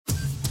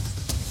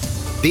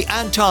The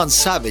Anton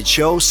Savage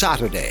Show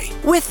Saturday.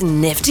 With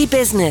Nifty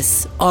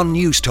Business On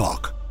News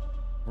Talk.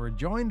 We're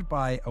joined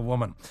by a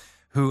woman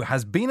who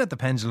has been at the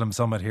Pendulum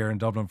Summit here in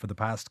Dublin for the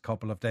past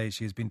couple of days.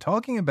 She's been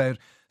talking about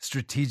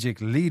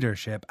strategic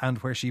leadership, and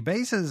where she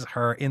bases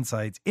her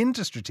insights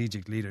into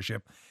strategic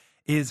leadership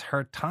is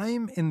her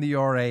time in the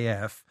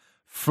RAF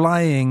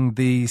flying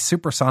the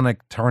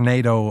supersonic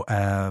Tornado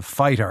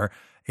fighter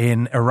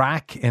in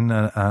Iraq, in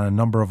a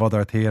number of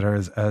other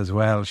theatres as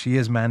well. She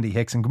is Mandy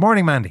Hickson. Good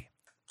morning, Mandy.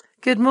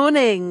 Good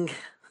morning.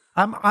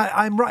 Am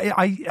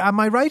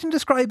I right in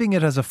describing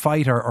it as a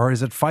fighter, or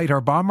is it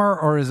fighter bomber,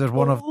 or is it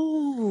one of...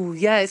 Oh,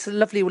 yeah, it's a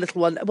lovely little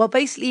one. Well,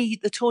 basically,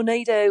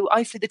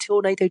 I flew the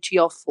Tornado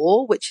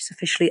GR4, which is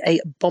officially a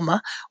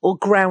bomber, or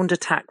ground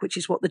attack, which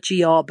is what the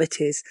GR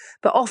bit is.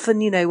 But often,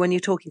 when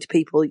you're talking to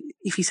people,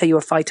 if you say you're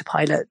a fighter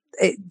pilot,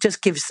 it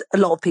just gives a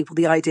lot of people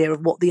the idea of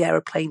what the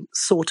aeroplane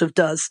sort of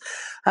does.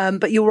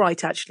 But you're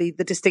right, actually.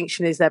 The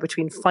distinction is there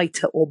between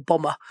fighter or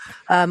bomber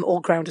or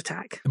ground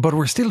attack. But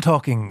we're still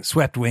talking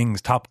swept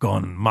wings, Top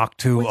Gun, Mach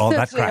 2, all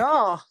that crap.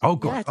 Are. Oh,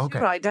 good. Yes, okay.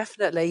 You're right,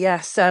 definitely,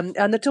 yes. And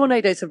the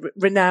Tornadoes are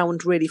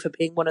renowned, really, for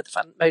being one of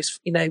the most,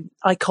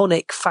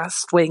 iconic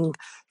fast wing,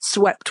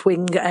 swept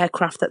wing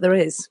aircraft that there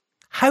is.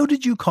 How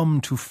did you come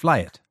to fly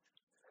it?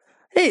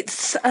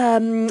 It's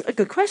a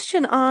good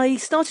question. I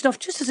started off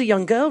just as a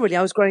young girl, really.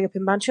 I was growing up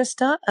in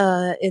Manchester,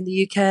 in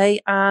the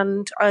UK,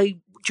 and I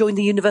joined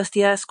the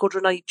University Air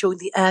Squadron. I joined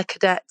the Air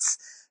Cadets.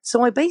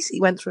 So I basically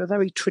went through a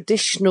very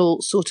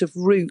traditional sort of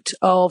route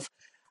of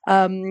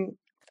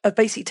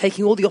basically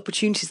taking all the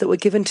opportunities that were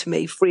given to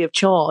me free of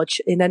charge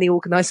in any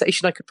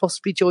organisation I could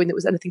possibly join that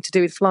was anything to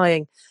do with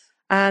flying.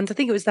 And I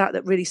think it was that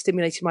really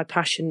stimulated my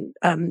passion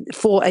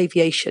for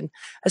aviation,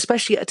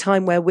 especially at a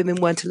time where women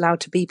weren't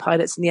allowed to be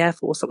pilots in the Air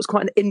Force. That was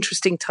quite an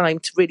interesting time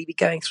to really be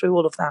going through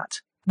all of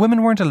that.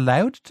 Women weren't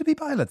allowed to be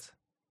pilots?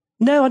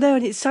 No, I know,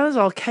 and it sounds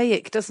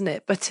archaic, doesn't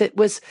it? But it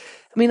was,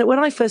 when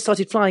I first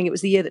started flying, it was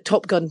the year that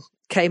Top Gun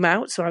came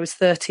out. So I was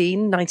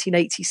 13,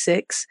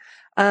 1986.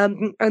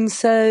 And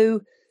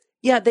so...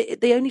 yeah,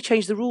 they only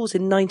changed the rules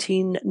in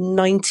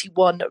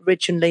 1991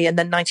 originally, and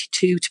then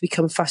 92 to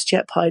become fast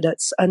jet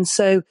pilots. And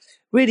so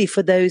really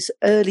for those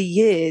early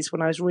years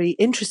when I was really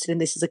interested in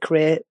this as a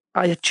career,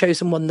 I had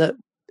chosen one that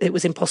it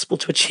was impossible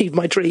to achieve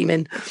my dream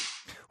in.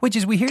 Which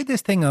is, we hear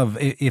this thing of,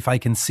 if I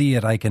can see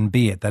it, I can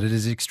be it, that it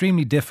is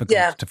extremely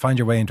difficult to find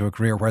your way into a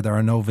career where there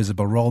are no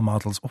visible role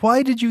models.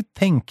 Why did you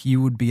think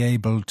you would be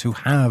able to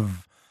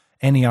have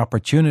any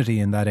opportunity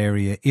in that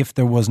area if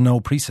there was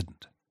no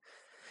precedent?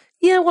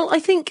 Yeah, well, I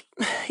think,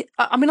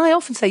 I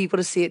often say you've got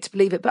to see it to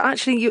believe it, but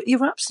actually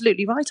you're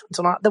absolutely right,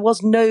 Anton. There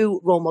was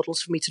no role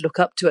models for me to look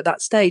up to at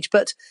that stage.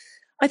 But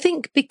I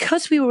think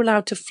because we were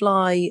allowed to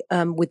fly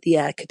with the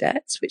Air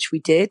Cadets, which we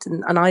did,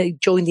 and I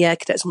joined the Air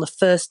Cadets on the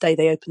first day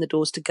they opened the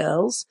doors to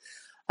girls.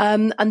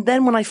 And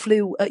then when I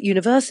flew at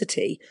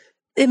university,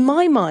 in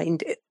my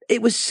mind,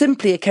 it was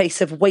simply a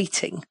case of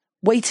waiting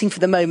for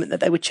the moment that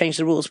they would change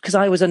the rules, because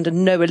I was under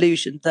no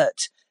illusion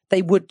that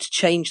they would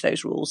change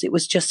those rules. It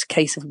was just a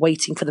case of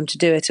waiting for them to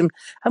do it. And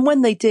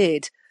when they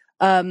did,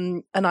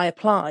 and I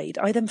applied,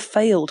 I then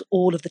failed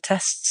all of the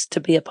tests to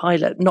be a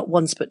pilot, not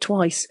once, but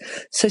twice.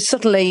 So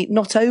suddenly,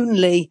 not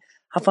only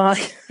have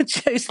I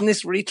chosen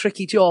this really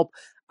tricky job,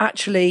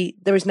 actually,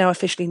 there is now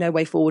officially no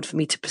way forward for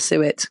me to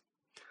pursue it.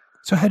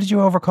 So how did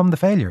you overcome the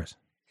failures?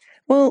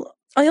 Well,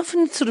 I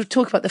often sort of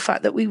talk about the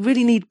fact that we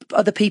really need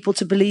other people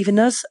to believe in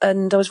us.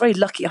 And I was very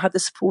lucky. I had the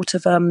support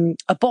of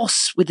a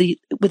boss within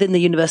the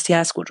University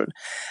Air Squadron.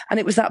 And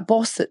it was that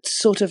boss that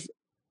sort of,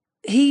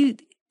 he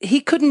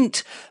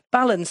couldn't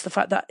balance the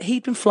fact that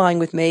he'd been flying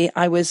with me.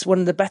 I was one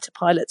of the better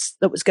pilots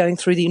that was going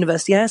through the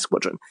University Air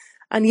Squadron.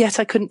 And yet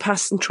I couldn't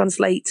pass and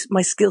translate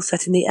my skill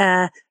set in the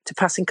air to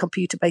passing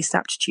computer-based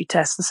aptitude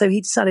tests. And so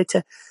he decided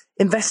to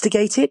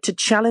investigate it, to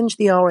challenge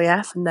the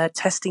RAF and their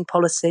testing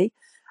policy.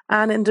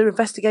 And under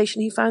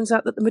investigation, he found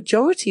out that the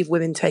majority of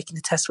women taking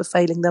the test were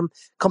failing them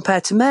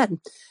compared to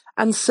men.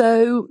 And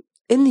so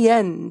in the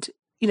end,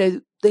 he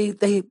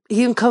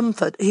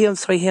uncovered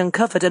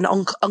an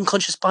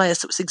unconscious bias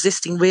that was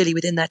existing really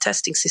within their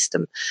testing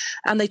system.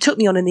 And they took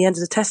me on in the end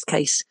of the test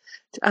case.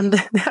 And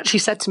they actually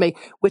said to me,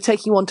 we're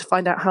taking you on to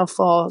find out how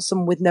far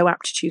someone with no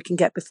aptitude can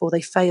get before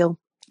they fail,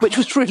 which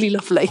was really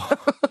lovely.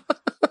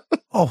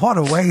 Oh, what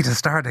a way to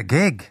start a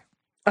gig.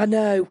 I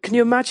know. Can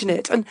you imagine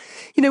it? And,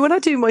 when I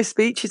do my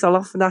speeches, I'll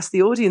often ask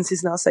the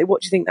audiences and I'll say,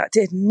 what do you think that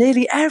did? And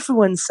nearly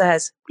everyone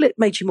says, well, it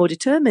made you more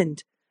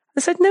determined. I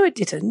said, no, it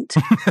didn't.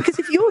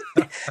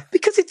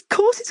 Because of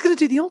course it's going to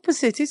do the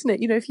opposite, isn't it?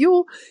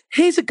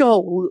 Here's a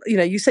goal,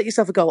 you set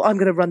yourself a goal, I'm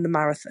going to run the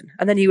marathon.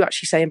 And then you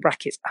actually say in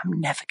brackets, I'm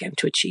never going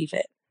to achieve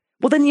it.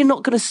 Well, then you're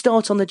not going to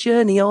start on the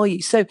journey, are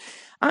you? So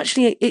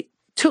actually it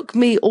took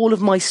me all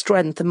of my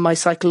strength and my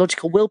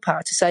psychological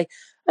willpower to say,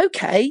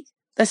 okay,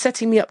 they're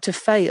setting me up to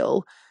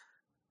fail,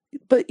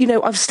 but,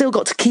 I've still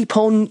got to keep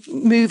on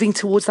moving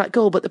towards that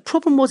goal. But the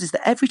problem is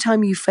that every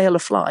time you fail a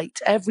flight,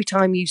 every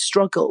time you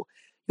struggle,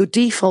 your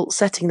default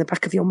setting in the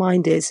back of your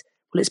mind is,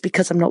 well, it's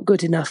because I'm not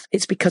good enough.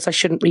 It's because I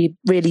shouldn't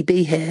really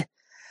be here.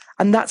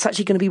 And that's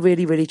actually going to be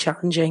really, really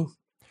challenging.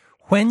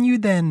 When you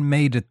then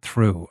made it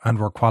through and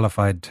were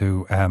qualified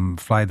to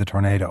fly the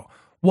Tornado,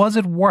 was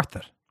it worth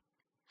it?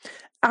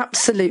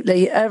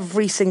 Absolutely.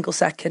 Every single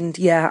second.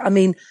 Yeah. I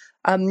mean,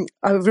 I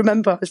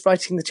remember I was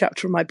writing the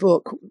chapter in my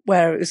book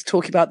where it was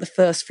talking about the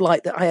first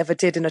flight that I ever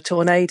did in a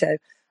Tornado.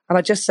 And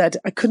I just said,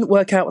 I couldn't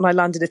work out when I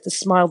landed if the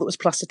smile that was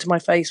plastered to my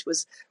face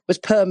was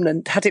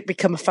permanent. Had it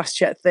become a fast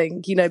jet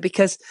thing,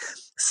 because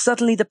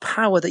suddenly the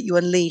power that you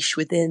unleash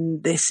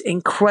within this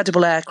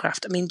incredible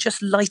aircraft, I mean,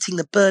 just lighting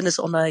the burners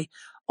on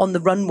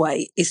the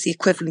runway is the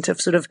equivalent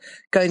of sort of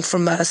going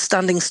from a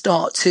standing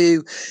start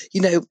to,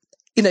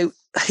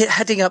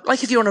 heading up,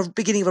 like if you're on a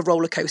beginning of a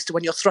roller coaster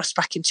when you're thrust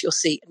back into your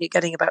seat and you're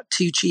getting about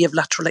 2G of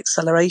lateral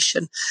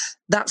acceleration.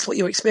 That's what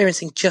you're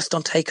experiencing just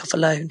on takeoff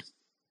alone.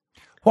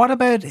 What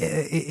about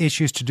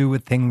issues to do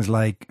with things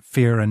like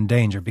fear and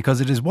danger?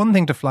 Because it is one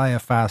thing to fly a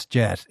fast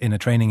jet in a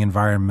training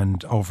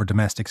environment over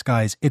domestic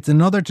skies. It's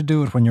another to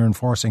do it when you're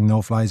enforcing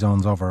no-fly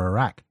zones over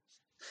Iraq.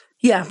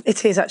 Yeah,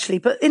 it is actually.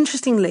 But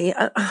interestingly,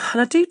 and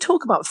I do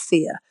talk about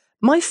fear,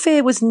 my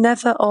fear was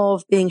never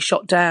of being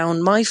shot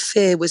down. My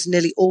fear was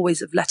nearly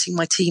always of letting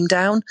my team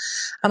down.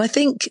 And I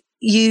think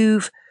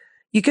you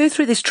go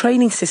through this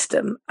training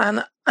system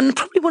and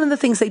probably one of the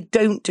things they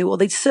don't do, or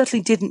they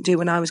certainly didn't do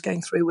when I was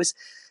going through, was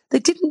they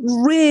didn't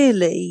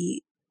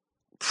really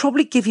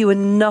probably give you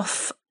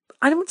enough,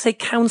 I don't want to say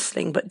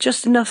counselling, but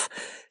just enough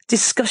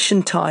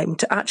discussion time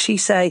to actually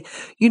say,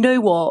 you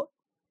know what,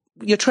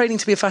 you're training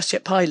to be a fast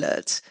jet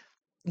pilot.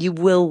 You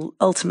will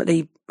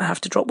ultimately have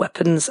to drop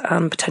weapons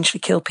and potentially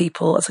kill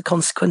people as a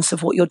consequence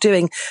of what you're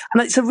doing.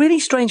 And it's a really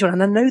strange one.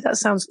 And I know that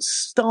sounds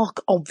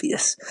stark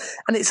obvious.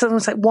 And it's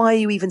almost like, why are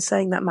you even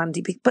saying that,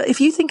 Mandy? But if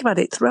you think about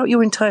it, throughout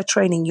your entire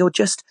training, you're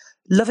just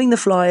loving the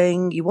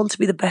flying. You want to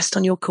be the best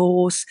on your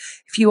course.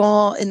 If you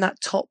are in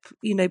that top,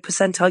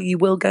 percentile, you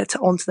will get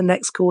onto the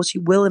next course.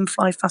 You will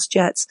fly fast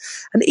jets.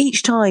 And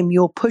each time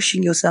you're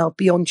pushing yourself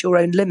beyond your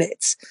own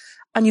limits.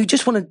 And you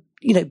just want to,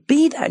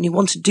 be there and you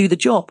want to do the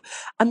job.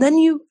 And then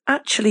you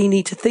actually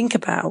need to think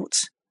about,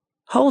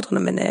 hold on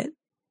a minute,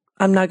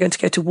 I'm now going to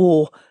go to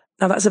war.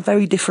 Now that's a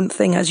very different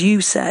thing, as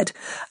you said.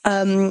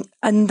 And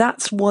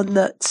that's one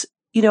that,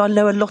 I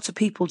know a lot of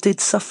people did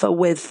suffer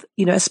with,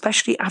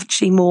 especially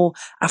actually more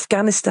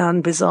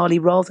Afghanistan, bizarrely,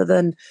 rather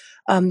than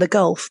the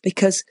Gulf,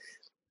 because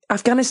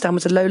Afghanistan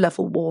was a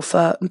low-level war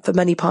for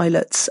many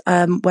pilots,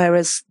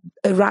 whereas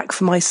Iraq,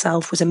 for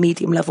myself, was a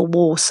medium-level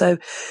war. So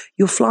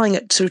you're flying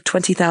at sort of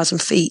 20,000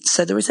 feet.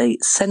 So there is a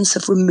sense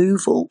of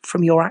removal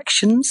from your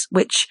actions,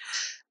 which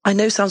I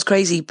know sounds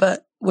crazy,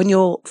 but when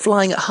you're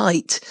flying at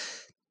height,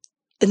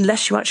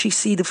 unless you actually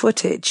see the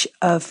footage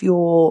of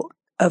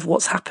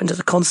what's happened as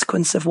a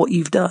consequence of what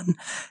you've done,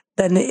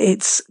 then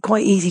it's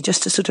quite easy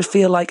just to sort of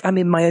feel like I'm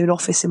in my own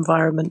office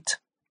environment.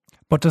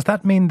 But does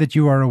that mean that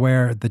you are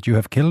aware that you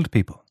have killed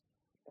people?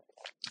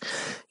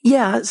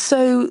 Yeah.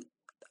 So,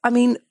 I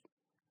mean,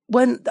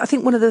 I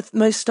think one of the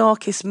most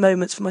starkest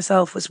moments for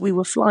myself was we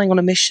were flying on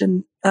a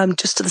mission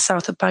just to the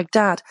south of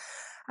Baghdad.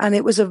 And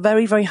it was a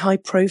very, very high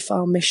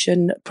profile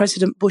mission.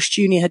 President Bush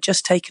Jr. had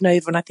just taken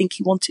over, and I think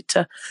he wanted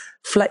to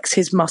flex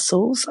his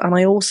muscles. And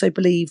I also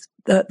believe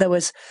that it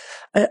was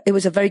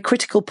a very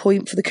critical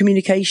point for the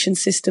communication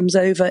systems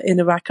over in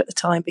Iraq at the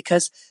time,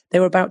 because they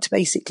were about to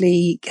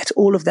basically get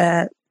all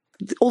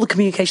the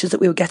communications that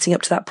we were getting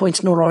up to that point,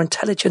 and all our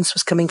intelligence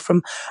was coming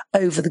from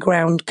over the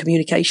ground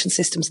communication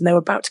systems, and they were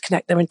about to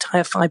connect their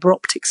entire fiber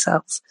optic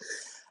cells.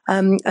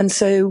 And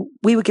so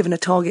we were given a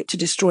target to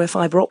destroy a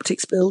fiber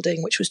optics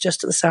building, which was just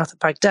to the south of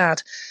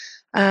Baghdad.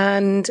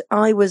 And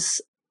I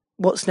was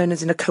what's known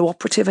as in a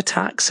cooperative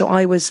attack. So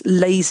I was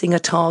lasing a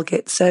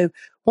target. So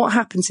what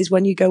happens is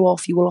when you go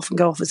off, you will often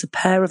go off as a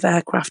pair of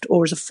aircraft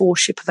or as a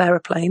four-ship of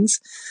aeroplanes.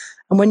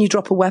 And when you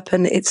drop a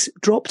weapon, it's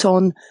dropped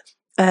on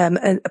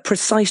a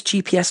precise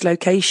GPS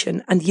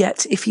location. And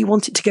yet, if you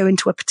want it to go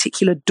into a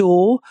particular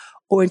door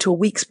or into a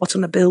weak spot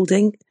on a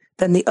building,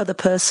 then the other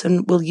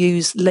person will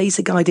use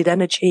laser-guided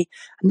energy.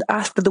 And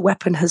after the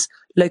weapon has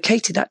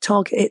located that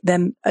target, it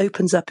then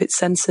opens up its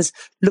sensors,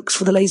 looks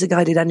for the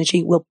laser-guided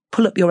energy, will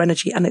pull up your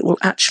energy, and it will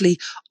actually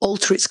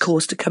alter its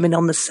course to come in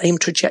on the same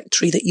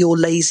trajectory that you're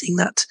lasing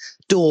that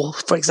door,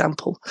 for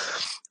example.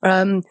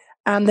 And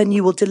then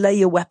you will delay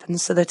your weapon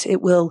so that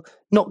it will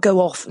not go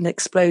off and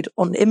explode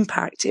on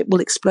impact. It will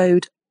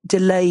explode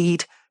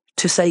delayed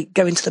to, say,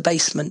 go into the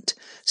basement.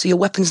 So your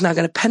weapon's now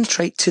going to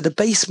penetrate to the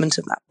basement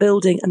of that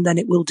building, and then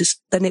it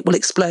will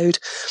explode.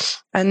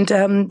 And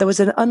there was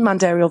an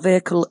unmanned aerial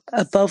vehicle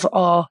above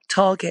our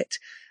target,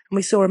 and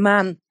we saw a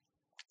man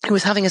who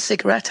was having a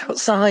cigarette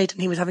outside,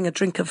 and he was having a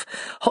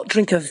hot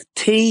drink of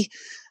tea,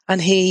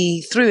 and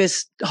he threw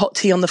his hot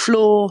tea on the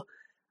floor,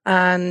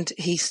 and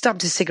he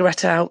stabbed his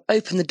cigarette out,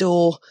 opened the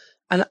door,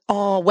 and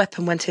our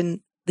weapon went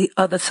in the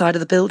other side of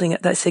the building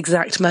at this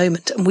exact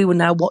moment. And we were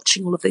now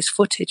watching all of this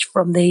footage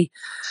from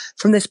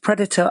this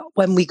predator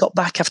when we got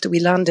back after we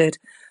landed.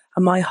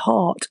 And my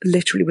heart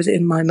literally was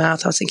in my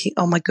mouth. I was thinking,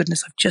 oh my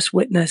goodness, I've just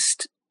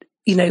witnessed,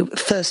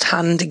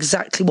 firsthand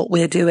exactly what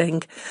we're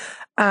doing.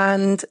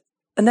 And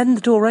then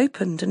the door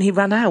opened and he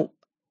ran out.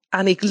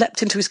 And he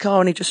leapt into his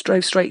car and he just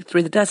drove straight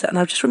through the desert. And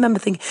I just remember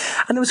thinking,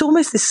 and there was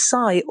almost this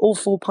sigh. All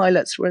 4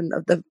 pilots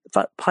the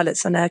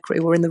pilots and aircrew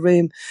were in the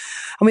room.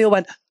 And we all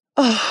went,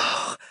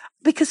 oh,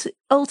 because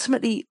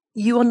ultimately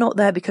you are not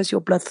there because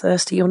you're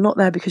bloodthirsty. You're not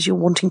there because you're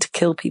wanting to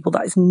kill people.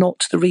 That is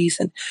not the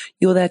reason.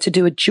 You're there to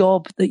do a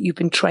job that you've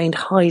been trained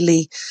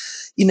highly,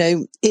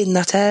 in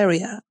that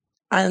area.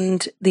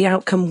 And the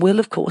outcome will,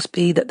 of course,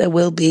 be that there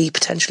will be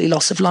potentially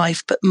loss of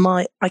life. But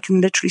I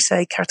can literally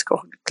say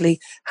categorically,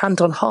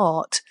 hand on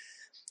heart,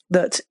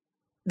 that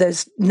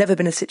there's never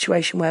been a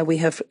situation where we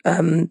have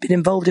been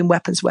involved in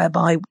weapons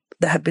whereby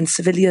there have been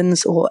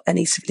civilians or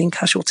any civilian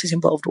casualties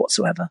involved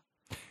whatsoever.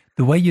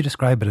 The way you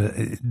describe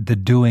it, the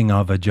doing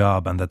of a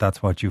job, and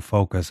that's what you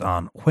focus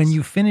on. When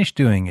you finish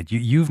doing it,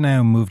 you've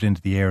now moved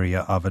into the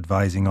area of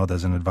advising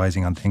others and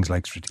advising on things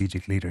like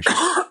strategic leadership.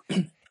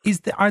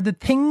 Are the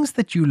things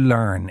that you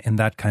learn in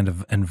that kind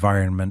of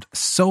environment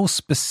so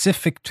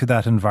specific to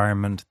that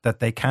environment that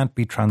they can't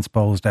be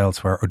transposed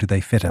elsewhere, or do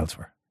they fit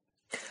elsewhere?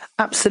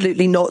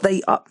 Absolutely not.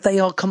 They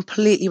are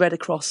completely read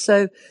across.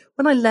 So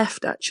when I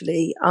left,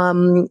 actually,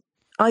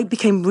 I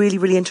became really,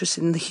 really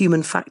interested in the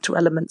human factor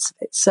elements of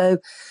it. So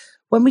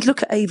when we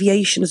look at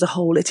aviation as a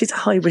whole, it is a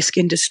high-risk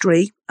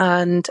industry.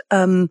 And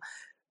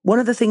one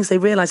of the things they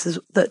realised is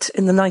that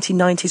in the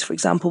 1990s, for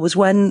example, was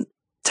when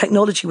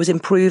technology was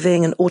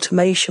improving and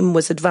automation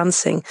was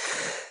advancing,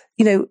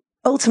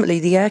 ultimately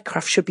the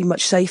aircraft should be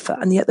much safer.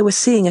 And yet they were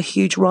seeing a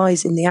huge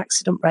rise in the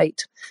accident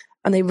rate.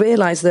 And they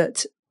realised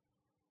that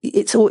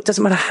it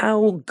doesn't matter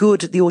how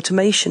good the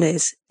automation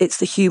is, it's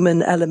the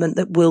human element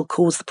that will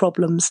cause the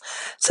problems.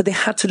 So they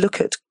had to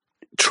look at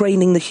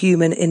training the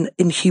human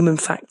in human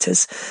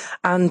factors,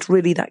 and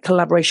really that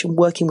collaboration,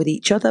 working with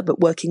each other,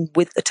 but working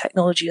with the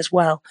technology as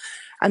well.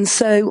 And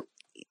so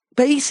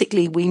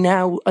basically, we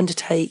now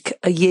undertake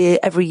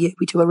every year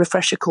we do a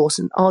refresher course,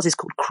 and ours is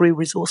called Crew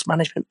Resource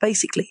Management.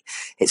 Basically,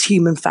 it's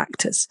human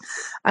factors.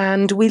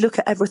 And we look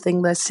at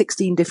everything. There's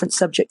 16 different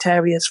subject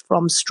areas,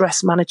 from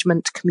stress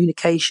management,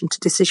 communication, to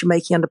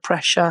decision-making under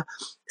pressure,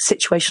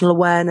 situational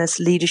awareness,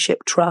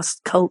 leadership,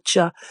 trust,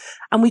 culture.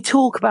 And we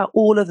talk about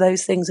all of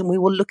those things, and we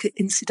will look at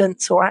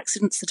incidents or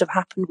accidents that have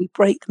happened. We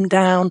break them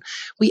down.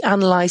 We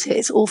analyse it.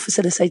 It's all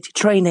facilitated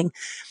training.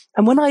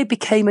 And when I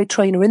became a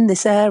trainer in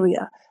this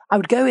area, I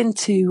would go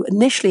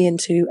initially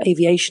into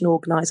aviation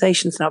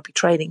organisations, and I'd be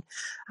training.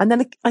 And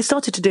then I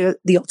started to do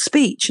the odd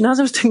speech. And as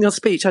I was doing the odd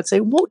speech, I'd say,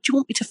 what do you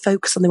want me to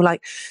focus on? They were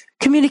like,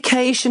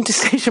 communication,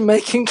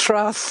 decision-making,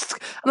 trust.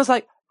 And I was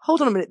like,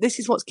 hold on a minute. This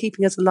is what's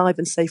keeping us alive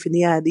and safe in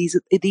the air. These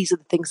are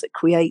the things that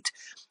create,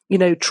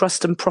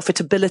 trust and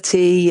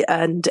profitability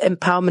and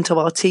empowerment of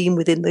our team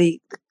within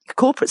the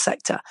corporate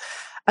sector.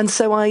 And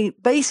so I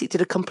basically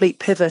did a complete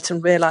pivot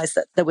and realised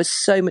that there was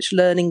so much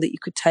learning that you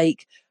could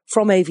take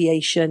from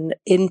aviation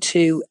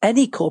into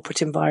any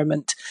corporate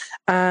environment.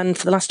 And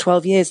for the last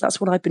 12 years,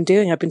 that's what I've been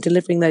doing. I've been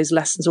delivering those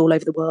lessons all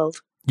over the world.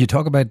 You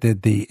talk about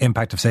the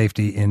impact of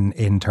safety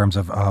in terms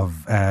of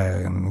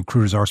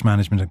crew resource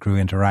management and crew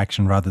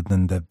interaction rather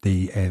than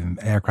the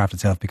aircraft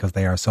itself, because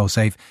they are so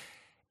safe.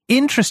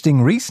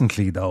 Interesting,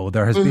 recently, though,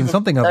 there has been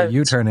something of a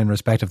U-turn in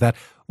respect of that.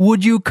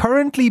 Would you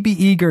currently be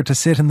eager to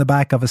sit in the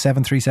back of a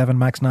 737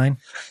 MAX 9?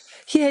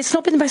 Yeah, it's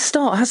not been the best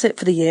start, has it,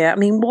 for the year? I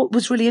mean, what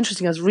was really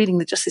interesting, I was reading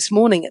that just this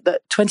morning,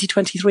 that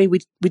 2023, we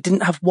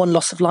didn't have one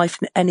loss of life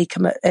in any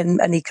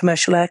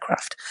commercial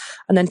aircraft.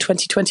 And then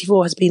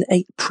 2024 has been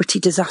a pretty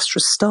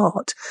disastrous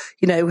start.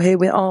 Here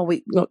we are,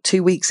 we got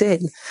 2 weeks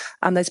in,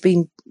 and there's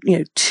been,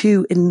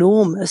 2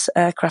 enormous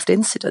aircraft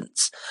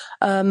incidents.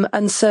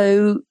 And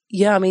so,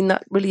 yeah, I mean,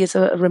 that really is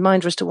a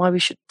reminder as to why we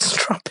should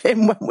strap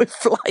in when we're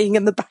flying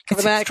in the back of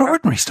an aircraft. It's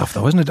extraordinary stuff,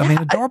 though, isn't it? I mean,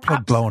 a door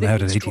plug blown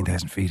out at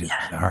 18,000 feet is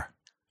bizarre.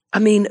 I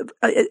mean,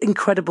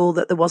 incredible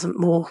that there wasn't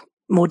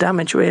more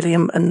damage, really,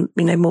 and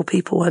more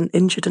people weren't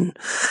injured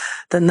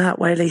than that,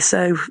 really.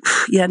 So,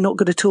 yeah, not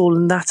good at all.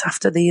 And that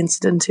after the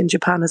incident in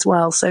Japan as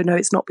well. So, no,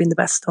 it's not been the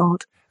best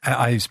start.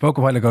 I spoke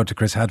a while ago to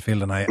Chris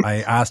Hadfield, and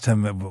I asked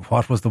him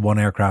what was the one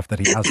aircraft that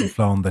he hasn't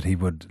flown that he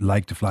would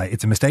like to fly.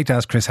 It's a mistake to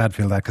ask Chris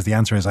Hadfield that, because the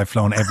answer is I've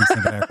flown every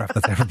single aircraft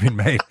that's ever been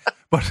made.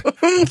 But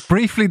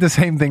briefly, the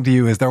same thing to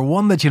you. Is there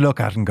one that you look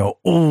at and go,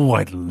 oh,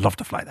 I'd love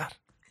to fly that?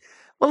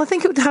 Well, I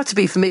think it would have to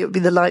be, for me, it would be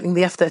the Lightning,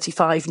 the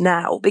F-35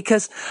 now,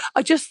 because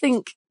I just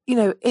think,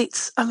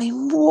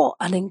 what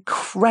an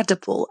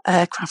incredible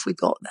aircraft we've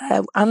got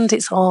there, and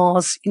it's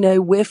ours,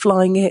 we're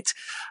flying it.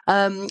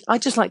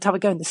 I'd just like to have a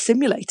go in the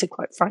simulator,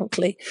 quite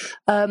frankly.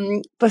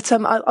 But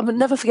I would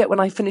never forget when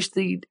I finished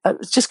it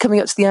was just coming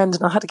up to the end,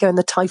 and I had to go in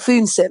the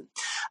Typhoon sim,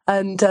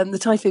 and the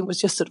Typhoon was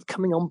just sort of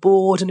coming on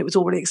board, and it was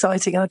all really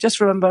exciting. And I just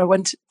remember I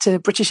went to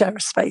British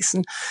Aerospace,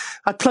 and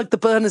I plugged the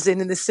burners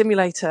in this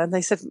simulator, and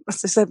they said,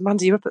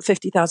 Mandy, you're up at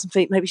 50,000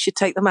 feet, maybe you should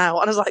take them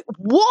out. And I was like,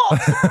 what?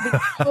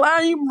 The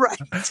climb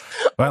rate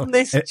on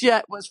this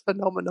jet was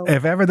phenomenal.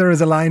 If ever there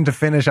is a line to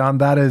finish on,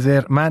 that is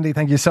it. Mandy,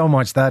 thank you so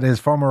much. That is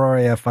former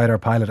RAF fighter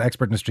pilot,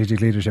 expert in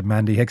strategic leadership,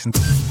 Mandy Hickson.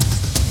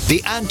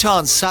 The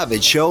Anton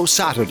Savage Show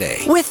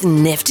Saturday. With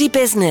Nifty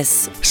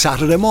Business.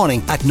 Saturday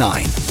morning at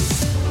 9.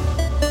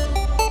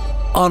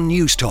 On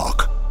News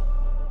Talk.